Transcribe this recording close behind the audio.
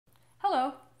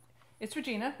Hello, it's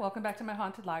Regina. Welcome back to my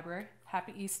haunted library.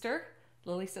 Happy Easter.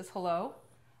 Lily says hello.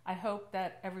 I hope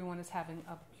that everyone is having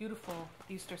a beautiful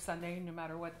Easter Sunday, no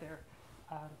matter what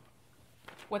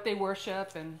they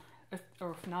worship, and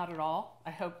or if not at all.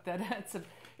 I hope that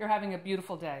you're having a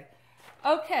beautiful day.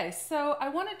 Okay, so I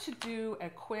wanted to do a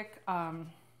quick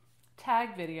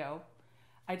tag video.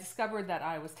 I discovered that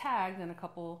I was tagged in a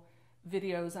couple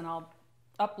videos, and I'll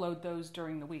upload those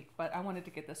during the week, but I wanted to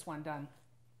get this one done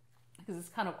because it's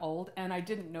kind of old and I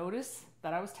didn't notice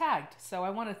that I was tagged. So I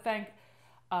want to thank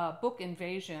Book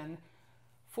Invasion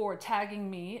for tagging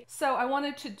me. So I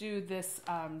wanted to do this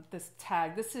this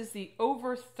tag. This is the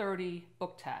over 30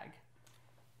 book tag.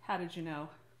 How did you know?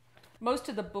 Most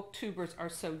of the booktubers are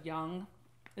so young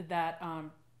that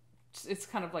it's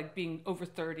kind of like being over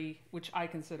 30, which I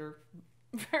consider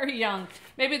very young.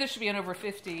 Maybe there should be an over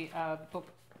 50 book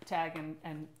tag,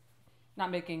 and not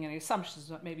making any assumptions,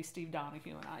 but maybe Steve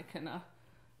Donahue and I can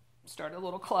start a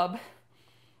little club.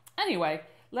 Anyway,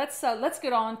 let's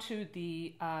get on to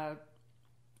the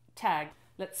tag.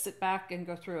 Let's sit back and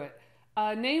go through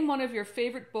it. Name one of your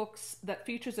favorite books that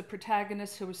features a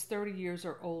protagonist who is 30 years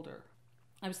or older.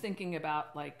 I was thinking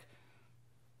about like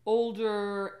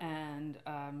older and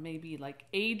maybe like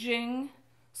aging.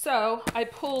 So I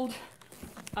pulled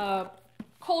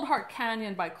Cold Heart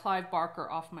Canyon by Clive Barker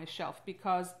off my shelf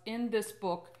because in this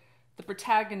book, the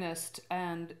protagonist,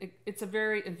 and it's a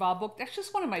very involved book. That's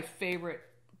just one of my favorite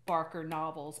Barker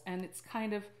novels, and it's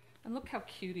kind of, and look how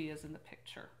cute he is in the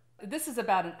picture. This is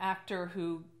about an actor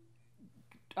who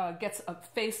gets a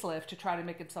facelift to try to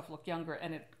make himself look younger,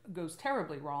 and it goes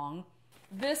terribly wrong.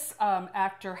 This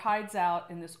actor hides out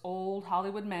in this old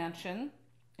Hollywood mansion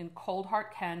in Cold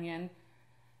Heart Canyon,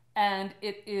 and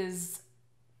it is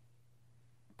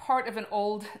part of an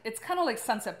old, it's kind of like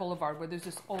Sunset Boulevard, where there's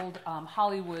this old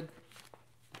Hollywood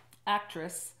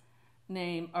actress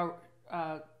named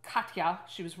Katya.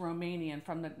 She was Romanian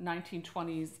from the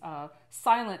 1920s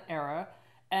silent era,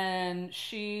 and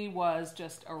she was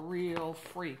just a real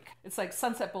freak. It's like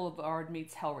Sunset Boulevard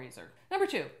meets Hellraiser. Number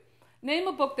 2, name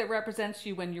a book that represents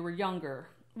you when you were younger.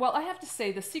 Well, I have to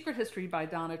say The Secret History by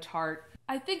Donna Tartt.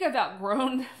 I think I've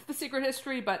outgrown The Secret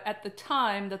History, but at the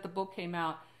time that the book came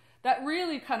out, that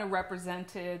really kind of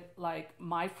represented like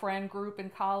my friend group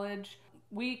in college.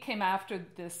 We came after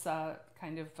this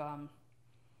kind of,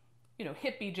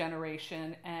 hippie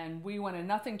generation, and we wanted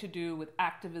nothing to do with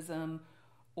activism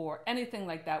or anything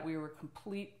like that. We were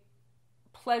complete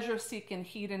pleasure-seeking,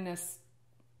 hedonist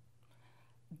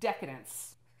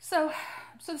decadence. So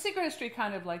The Secret History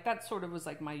kind of like, that sort of was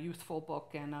like my youthful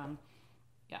book, and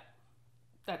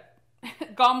that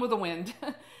Gone with the Wind.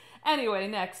 Anyway,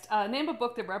 next, name a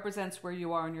book that represents where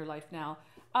you are in your life now.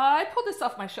 I pulled this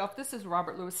off my shelf. This is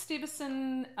Robert Louis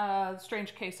Stevenson,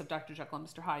 Strange Case of Dr. Jekyll and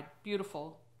Mr. Hyde.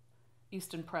 Beautiful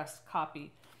Easton Press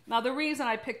copy. Now, the reason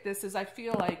I picked this is I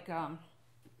feel like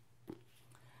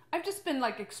I've just been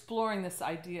like exploring this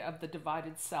idea of the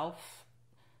divided self,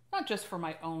 not just for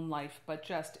my own life, but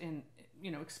just in,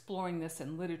 exploring this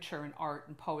in literature and art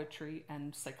and poetry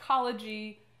and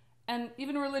psychology and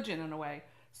even religion in a way.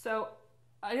 So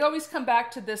I always come back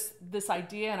to this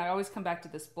idea, and I always come back to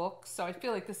this book. So I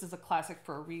feel like this is a classic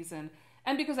for a reason.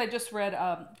 And because I just read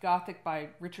Gothic by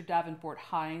Richard Davenport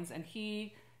Hines, and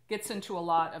he gets into a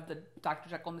lot of the Dr.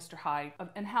 Jekyll and Mr. Hyde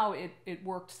and how it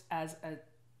works as a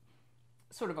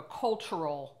sort of a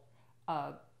cultural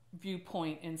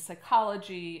viewpoint in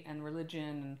psychology and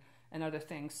religion and other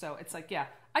things. So it's like, yeah,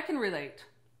 I can relate.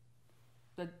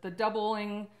 The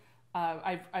doubling,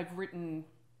 I've written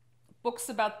books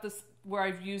about this where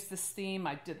I've used this theme.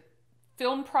 I did a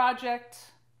film project,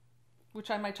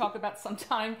 which I might talk about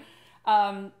sometime,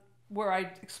 where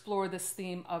I explore this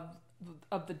theme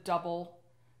of the double,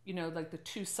 like the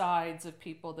two sides of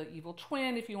people, the evil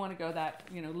twin, if you want to go that,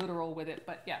 literal with it.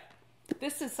 But yeah,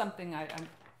 this is something I'm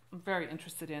very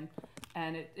interested in,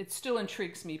 and it still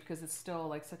intrigues me because it's still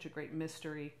like such a great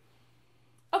mystery.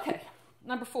 Okay,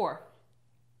 number 4.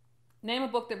 Name a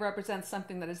book that represents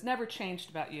something that has never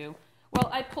changed about you. Well,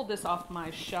 I pulled this off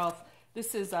my shelf.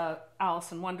 This is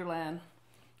Alice in Wonderland,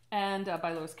 and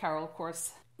by Lewis Carroll, of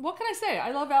course. What can I say?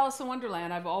 I love Alice in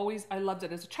Wonderland. I loved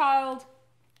it as a child.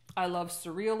 I love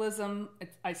surrealism.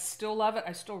 I still love it.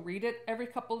 I still read it every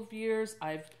couple of years.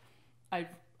 I've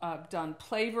done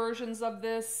play versions of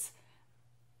this.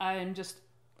 I'm just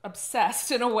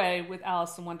obsessed in a way with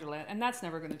Alice in Wonderland, and that's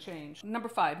never going to change. Number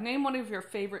 5, name one of your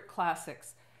favorite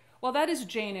classics. Well, that is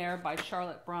Jane Eyre by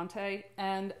Charlotte Bronte,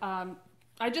 and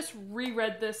I just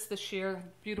reread this year.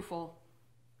 Beautiful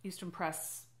Eastern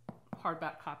Press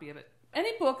hardback copy of it.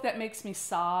 Any book that makes me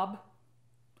sob,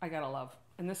 I gotta love.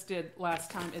 and this did last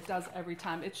time, it does every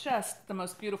time. It's just the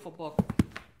most beautiful book.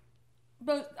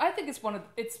 But I think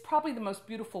it's probably the most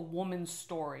beautiful woman's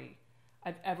story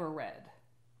I've ever read.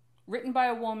 Written by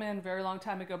a woman a very long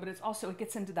time ago, but it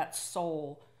gets into that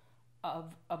soul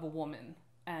of a woman,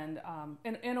 and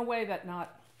in a way that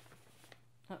not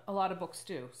a lot of books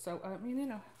do. So, I mean,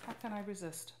 how can I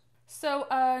resist? So,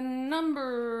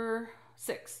 number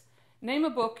 6. Name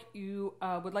a book you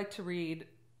would like to read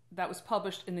that was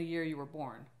published in the year you were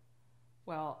born.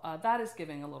 Well, that is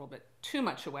giving a little bit too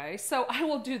much away. So I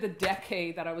will do the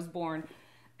decade that I was born.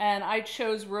 And I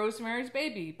chose Rosemary's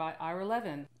Baby by Ira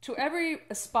Levin. To every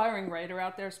aspiring writer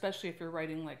out there, especially if you're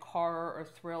writing like horror or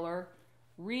thriller,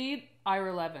 read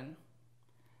Ira Levin.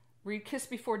 Read Kiss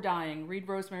Before Dying. Read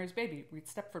Rosemary's Baby. Read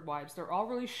Stepford Wives. They're all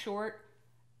really short,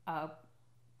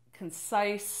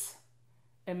 concise,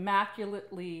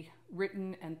 immaculately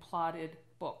written and plotted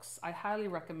books. I highly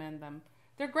recommend them.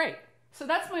 They're great. So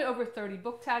that's my over 30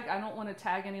 book tag. I don't want to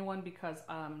tag anyone because,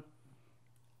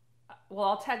 well,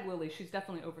 I'll tag Lily. She's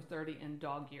definitely over 30 in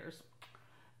dog years.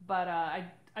 But I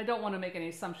don't want to make any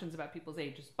assumptions about people's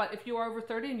ages. But if you are over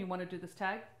 30 and you want to do this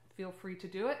tag, feel free to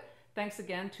do it. Thanks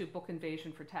again to Book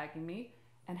Invasion for tagging me.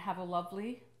 And have a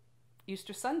lovely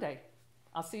Easter Sunday.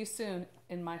 I'll see you soon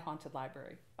in my haunted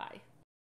library. Bye.